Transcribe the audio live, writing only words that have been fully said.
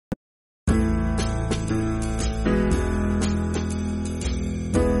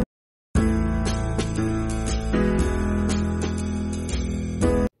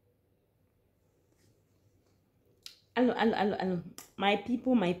Hello. My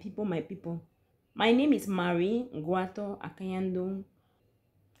people, my people, my people. My name is Mary Nguato Akayando.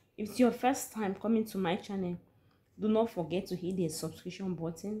 If it's your first time coming to my channel, do not forget to hit the subscription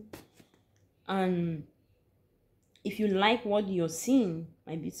button. And if you like what you're seeing,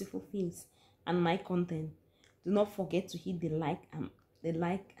 my beautiful face and my content, do not forget to hit the the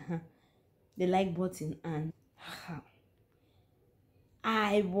like the like button. And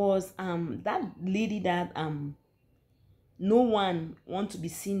I was that lady that no one want to be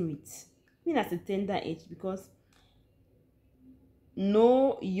seen with, even at a tender age, because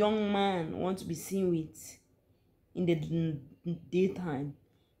no young man want to be seen with in the daytime.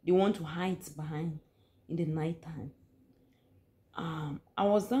 They want to hide behind in the nighttime. I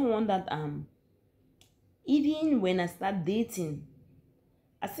was that one that even when I start dating,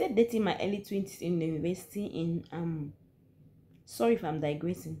 I started dating my early 20s in the university in sorry if I'm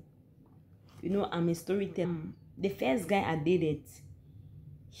digressing. You know, I'm a storyteller. The first guy I dated,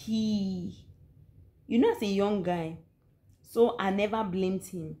 he, you know, as a young guy, so I never blamed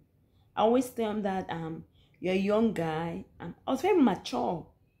him. I always tell him that you're a young guy. I was very mature.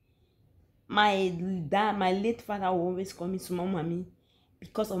 My dad, my late father will always call me small mommy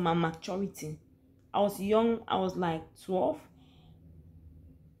because of my maturity. I was young, I was like 12.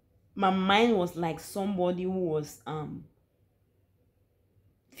 My mind was like somebody who was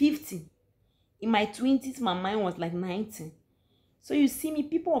 50. In my 20s, my mind was like 19. So you see me,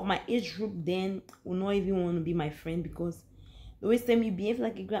 people of my age group then will not even want to be my friend because they always tell me you behave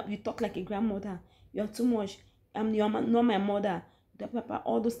like you talk like a grandmother, you're too much, you're not my mother,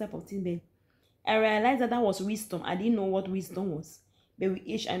 all those type of things. But I realized that that was wisdom. I didn't know what wisdom was, but with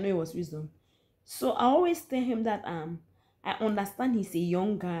age I know it was wisdom. So I always tell him that I understand he's a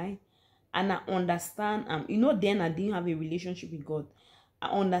young guy, and I understand you know, then I didn't have a relationship with God. I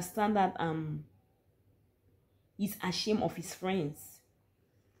understand that he's ashamed of his friends.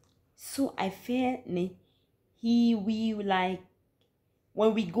 So I feel we like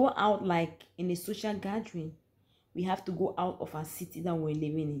when we go out like in a social gathering, we have to go out of our city that we're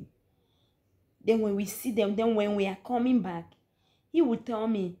living in. Then when we see them, then when we are coming back, he would tell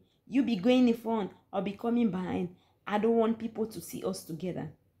me, you be going in front, I'll be coming behind. I don't want people to see us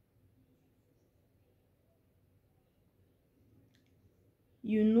together.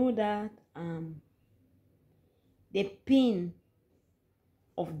 You know that the pain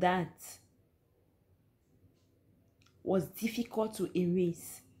of that was difficult to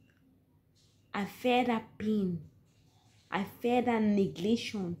erase. I felt that pain. I felt that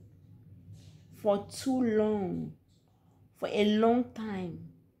neglection for too long, for a long time.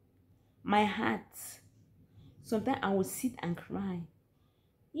 My heart, sometimes I would sit and cry.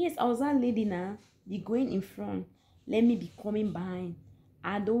 Yes, I was that lady now, be going in front, let me be coming behind.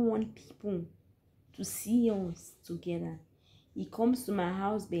 I don't want people to see us together. He comes to my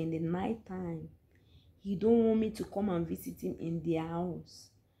house but in the night time. He don't want me to come and visit him in their house.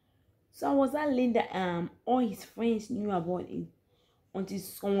 So I was that lady that all his friends knew about it until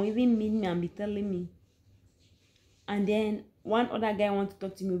someone even meet me and be telling me. And then one other guy want to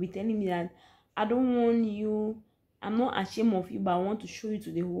talk to me, will be telling me that I don't want you, I'm not ashamed of you, but I want to show you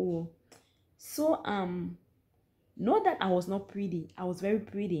to the whole world. So not that I was not pretty, I was very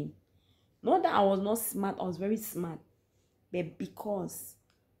pretty. Not that I was not smart, I was very smart. But because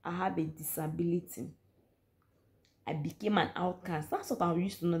I have a disability, I became an outcast. That's what I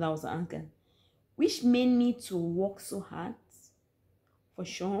used to know, that I was an outcast. Which made me to work so hard, for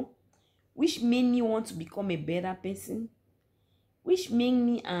sure. Which made me want to become a better person. Which made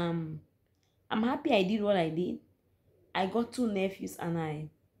me I'm happy I did what I did. I got 2 nephews and I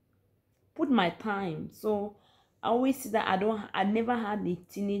put my time. So I always see that I never had the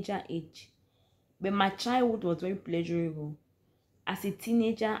teenager age. But my childhood was very pleasurable. As a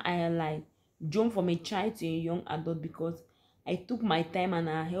teenager, I like jumped from a child to a young adult because I took my time and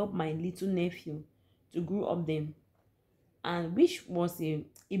I helped my little nephew to grow up them. And which was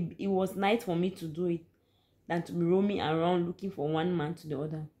it was nice for me to do it than to be roaming around looking for one man to the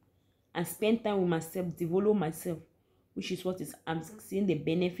other. And spend time with myself, develop myself, which is what is I'm seeing the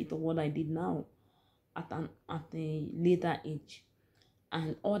benefit of what I did now at a later age.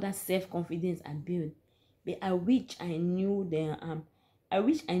 And all that self-confidence I built. But I wish I knew I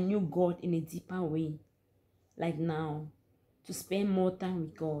wish I knew God in a deeper way, like now, to spend more time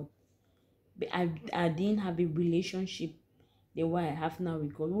with God. But I didn't have a relationship the way I have now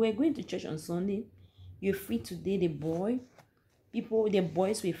with God. We were going to church on Sunday. You're free to date a boy. The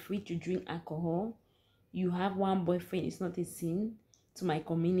boys were free to drink alcohol. You have one boyfriend, it's not a sin to my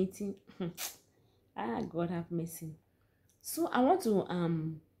community. God have mercy. So I want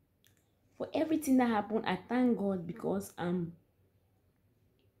to For everything that happened, I thank God because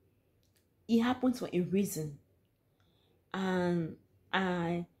it happens for a reason. And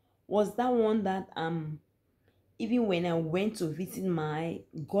I was that one that even when I went to visit my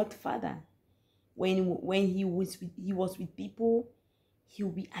godfather, when he was with people, he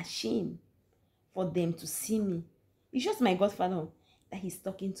will be ashamed for them to see me. It's just my godfather that he's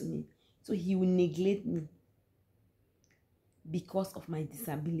talking to me. So he will neglect me because of my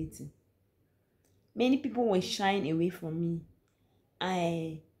disability. Many people were shying away from me.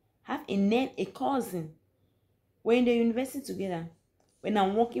 I have a cousin. We're in the university together. When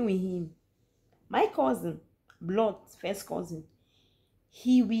I'm working with him, my cousin, blood, first cousin,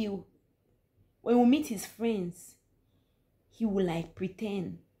 he will, when we meet his friends, he will like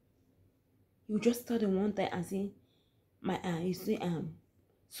pretend. He will just tell them one time and say, you say,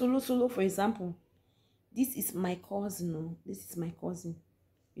 solo, for example, this is my cousin, no, this is my cousin.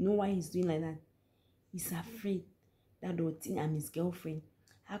 You know why he's doing like that? He's afraid that they'll think I'm his girlfriend.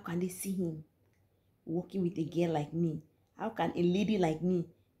 How can they see him working with a girl like me? How can a lady like me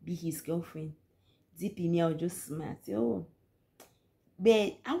be his girlfriend? Deep in me, I'll just smile. Say, oh.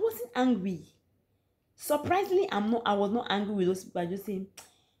 But I wasn't angry. Surprisingly, I was not angry with those people. I just say,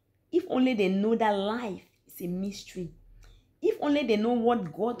 if only they know that life is a mystery. If only they know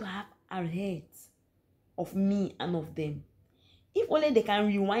what God have ahead of me and of them. If only they can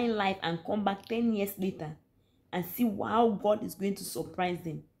rewind life and come back 10 years later and see how God is going to surprise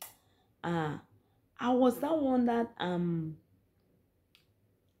them. I was that one that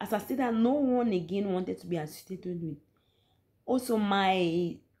as I said, that no one again wanted to be associated with. Also,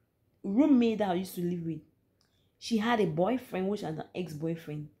 my roommate that I used to live with, she had a boyfriend, which was an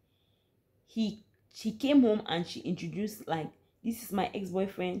ex-boyfriend. She came home and she introduced, like, this is my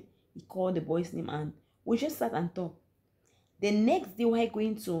ex-boyfriend. He called the boy's name and we just sat and talked. The next day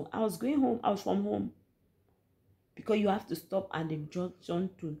I was going home, I was from home. Because you have to stop at the junction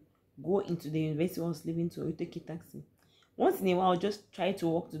to go into the university I was living to, or take a taxi. Once in a while, I'll just try to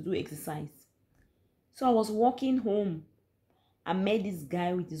walk to do exercise. So I was walking home. I met this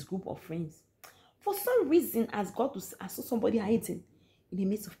guy with his group of friends. For some reason, I saw somebody hiding in the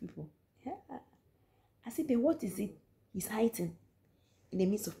midst of people. Yeah. I said, but what is it? He's hiding in the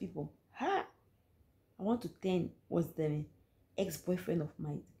midst of people. Ha! I want to tell was the ex-boyfriend of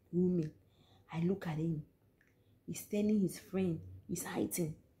my roommate. I look at him. He's telling his friend, he's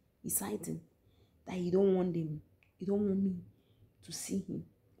hiding, that he don't want them, he don't want me to see him.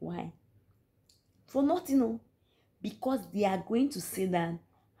 Why? For nothing, no. Because they are going to say that,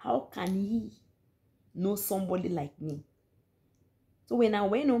 how can he know somebody like me? So when I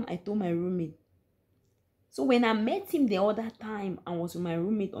went home, I told my roommate. So when I met him the other time, I was with my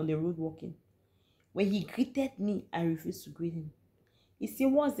roommate on the road walking. When he greeted me, I refused to greet him. He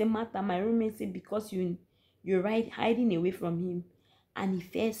said, what's the matter? My roommate said, because you're hiding away from him. And he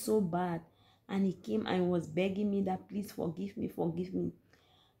felt so bad. And he came and was begging me that, please forgive me, forgive me.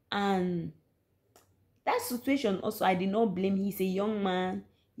 And that situation also, I did not blame him. He's a young man.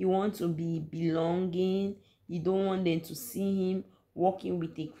 He wants to be belonging. He don't want them to see him walking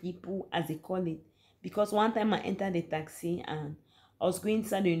with a cripple, as they call it. Because one time I entered the taxi and I was going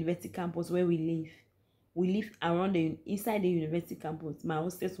inside the university campus where we live. We live around inside the university campus. My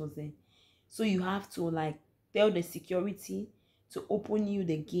hostess was there. So you have to like tell the security to open you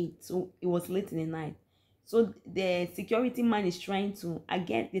the gate. So it was late in the night. So the security man is trying to,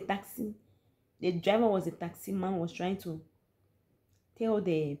 again, the driver was a taxi man, was trying to tell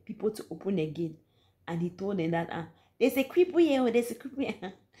the people to open the gate. And he told them that, there's a cripple here, there's a cripple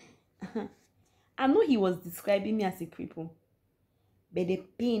here. I know he was describing me as a cripple. But the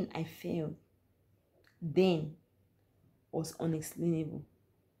pain I felt then was unexplainable.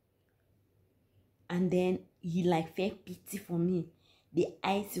 And then he like felt pity for me. The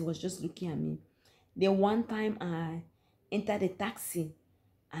eyes, he was just looking at me. Then one time I entered the taxi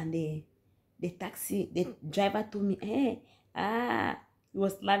and the driver told me, hey, he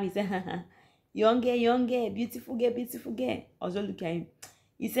was laughing. He said, young girl, beautiful girl. I was just looking at him.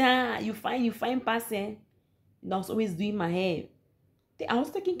 He said, you fine person. And I was always doing my hair. I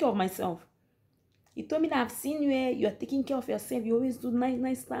was taking care of myself. He told me that, I've seen you, you are taking care of yourself. You always do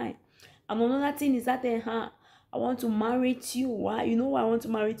nice style. And another thing is that I want to marry you. Why? You know why I want to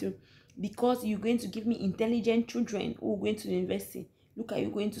marry you? Because you're going to give me intelligent children who are going to the university. Look at you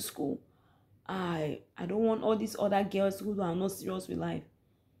going to school. I don't want all these other girls who are not serious with life.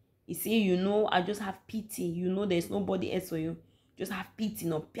 He said, you know, I just have pity. You know, there's nobody else for you. Just have pity.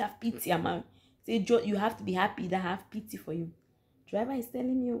 No, have pity. Say, you have to be happy that I have pity for you. Driver is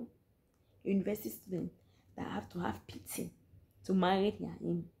telling you, university student, that I have to have pity to marry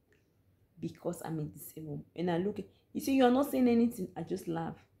him. because I'm a disabled. And I look, you see, you're not saying anything. I just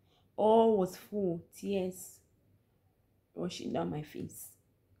laugh. All was full, tears rushing down my face.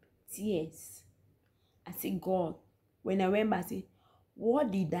 Tears. I say, God, when I went back, I say,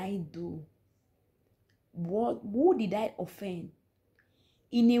 what did I do? Who did I offend?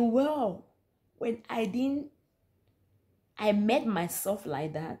 In a world when I made myself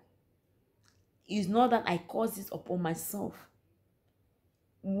like that. It's not that I caused this upon myself.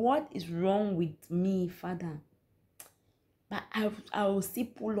 What is wrong with me, Father? But I will still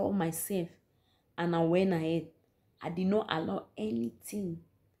pull up myself, and I went ahead. I did not allow anything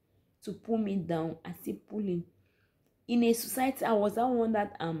to pull me down. I still pulling. In a society, I was that one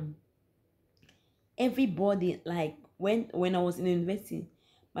that everybody, like when I was in university,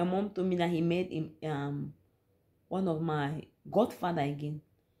 my mom told me that he made him one of my godfather again.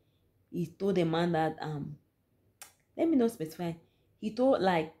 He told the man that let me not specify. He told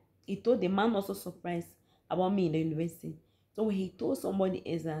the man also surprised about me in the university. So when he told somebody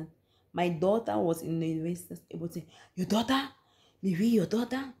else that my daughter was in the university, able to say, your daughter? Maybe your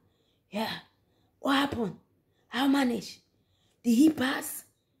daughter? Yeah. What happened? How managed? Did he pass?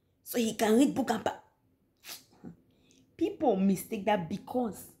 So he can read book and pass. People mistake that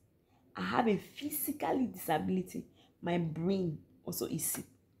because I have a physical disability, my brain also is sick.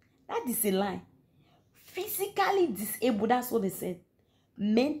 That is a lie. Physically disabled, that's what they said.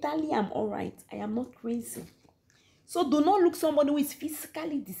 Mentally, I'm all right. I am not crazy. So do not look somebody who is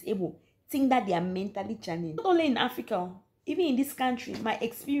physically disabled, think that they are mentally challenged. Not only in Africa, even in this country, my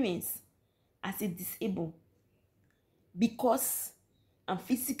experience as a disabled, because I'm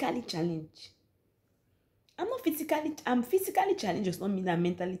physically challenged. I'm physically challenged does not mean that I'm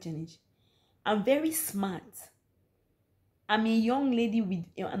mentally challenged. I'm very smart. I'm a young lady with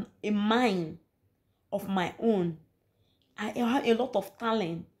a mind of my own. I have a lot of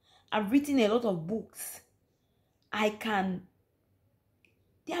talent. I've written a lot of books. There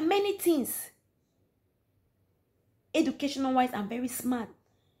are many things. Educational wise, I'm very smart.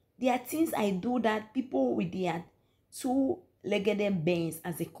 There are things I do that people with their two-legged bends,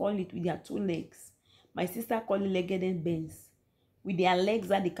 as they call it, with their two legs. My sister call it legged bends. With their legs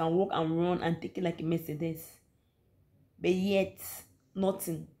that they can walk and run and take it like a Mercedes. But yet,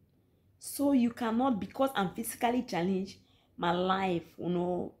 nothing. So you cannot, because I'm physically challenged, my life,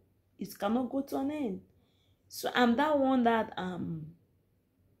 it cannot go to an end. So I'm that one that I'm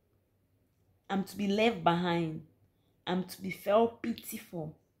to be left behind. I'm to be felt pity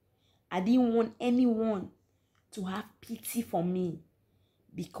for. I didn't want anyone to have pity for me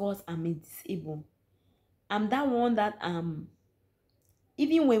because I'm a disabled. I'm that one that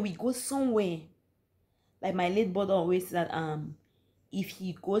even when we go somewhere, like my late brother always said, if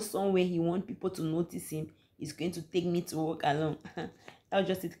he goes somewhere he wants people to notice him, he's going to take me to work alone. That was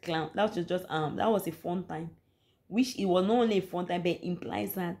just a clown. That was a fun time. Which it was not only a fun time, but it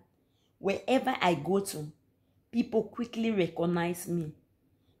implies that wherever I go to, people quickly recognize me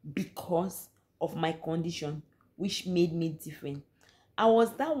because of my condition, which made me different. I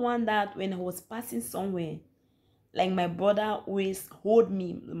was that one that when I was passing somewhere, like my brother always hold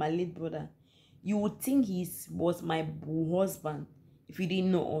me, my late brother, you would think he was my husband. If you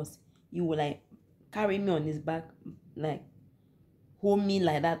didn't know us, he would like carry me on his back, like hold me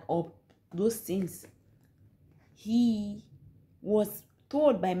like that up. Those things. He was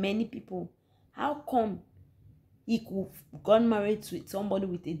told by many people, how come he could have gone married to somebody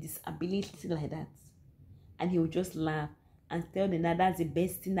with a disability like that? And he would just laugh and tell them that that's the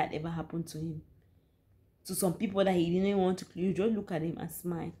best thing that ever happened to him. To some people that he didn't want to, you just look at him and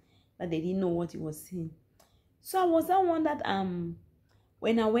smile, that they didn't know what he was saying. So I was that one that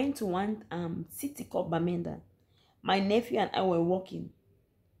when I went to one city called Bamenda, my nephew and I were walking.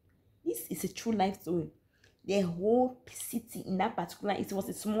 This is a true life story. The whole city in that particular, it was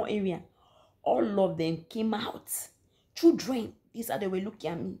a small area. All of them came out. Children, this how they were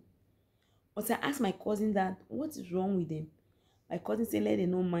looking at me. But I asked my cousin that, what is wrong with them? My cousin said, let them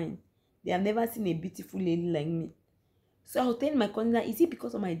not mind. They have never seen a beautiful lady like me. So I was telling my cousin that, is it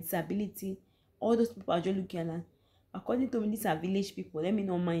because of my disability? All those people are just looking at that. My cousin told me these are village people. Let me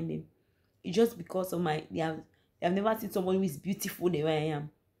not mind them. It's just because of they have never seen somebody who is beautiful the way I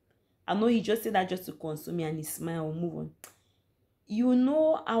am. I know he just said that just to console me, and he smiled and move on.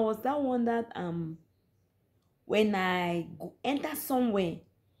 I was that one that when I enter somewhere,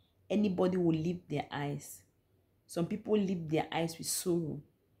 anybody will lift their eyes. Some people lift their eyes with sorrow.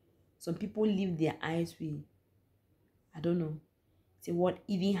 Some people lift their eyes with, I don't know, say what,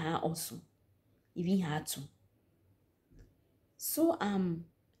 even her also. Even her too. So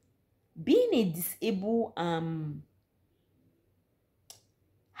being a disabled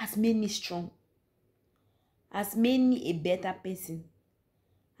has made me strong, has made me a better person,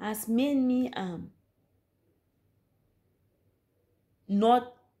 has made me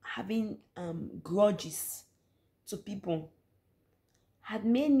not having grudges to people, had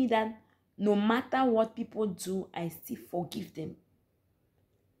made me that no matter what people do, I still forgive them.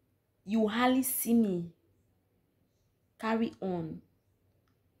 You hardly see me carry on,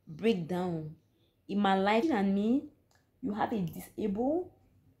 break down. In my life and me, you have a disabled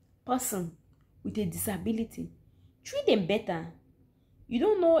person with a disability. Treat them better. You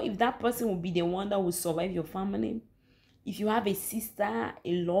don't know if that person will be the one that will survive your family. If you have a sister,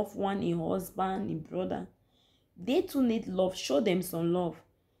 a loved one, a husband, a brother, they too need love. Show them some love.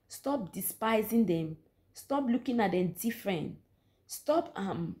 Stop despising them. Stop looking at them different. Stop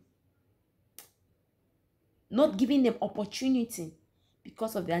not giving them opportunity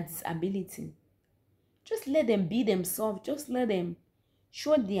because of their disability. Just let them be themselves. Just let them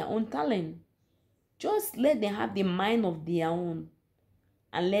show their own talent. Just let them have the mind of their own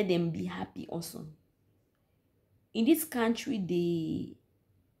and let them be happy also. In this country,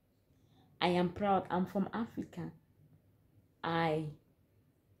 I am proud. I'm from Africa. I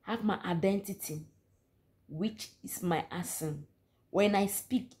have my identity, which is my accent. When I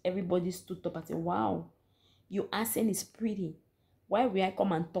speak, everybody stood up and say, wow, your accent is pretty. Why will I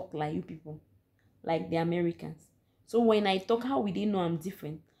come and talk like you people? Like the Americans. So when I talk, how will they know I'm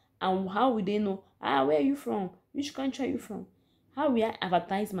different? And how will they know, where are you from? Which country are you from? How will I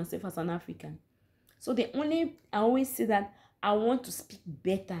advertise myself as an African? So I always say that I want to speak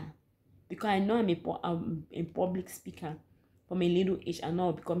better because I know I'm a public speaker. From a little age, I know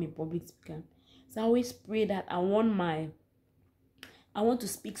I'll become a public speaker. So I always pray that I want to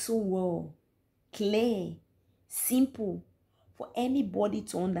speak so well, clear, simple, for anybody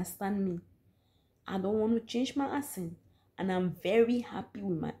to understand me. I don't want to change my accent, and I'm very happy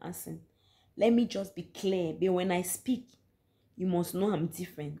with my accent. Let me just be clear, but when I speak, you must know I'm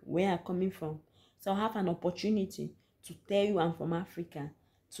different, where I'm coming from. So I have an opportunity to tell you I'm from Africa,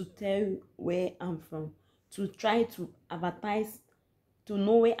 to tell you where I'm from, to try to advertise, to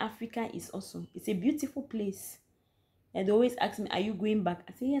know where Africa is also. It's a beautiful place. And they always ask me, are you going back?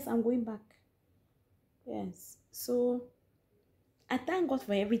 I say, yes, I'm going back. Yes. So I thank God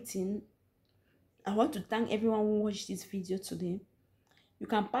for everything. I want to thank everyone who watched this video today. You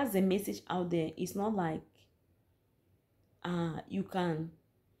can pass the message out there. It's not like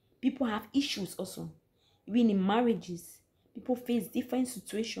people have issues also. Even in marriages, people face different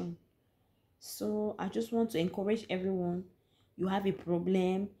situations. So I just want to encourage everyone. You have a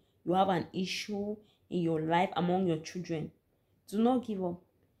problem, you have an issue in your life among your children. Do not give up.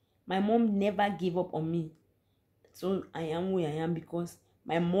 My mom never gave up on me. So I am where I am because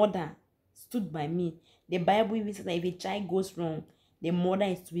my mother stood by me. The Bible even says that if a child goes wrong, the mother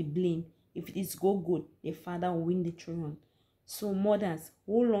is to be blamed. If it is go good, the father will win the throne. So mothers,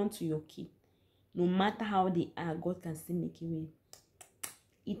 hold on to your kid. No matter how they are, God can still make a way.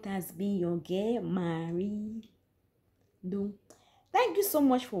 It has been your girl, Marie. Thank you so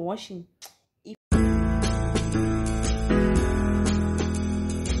much for watching.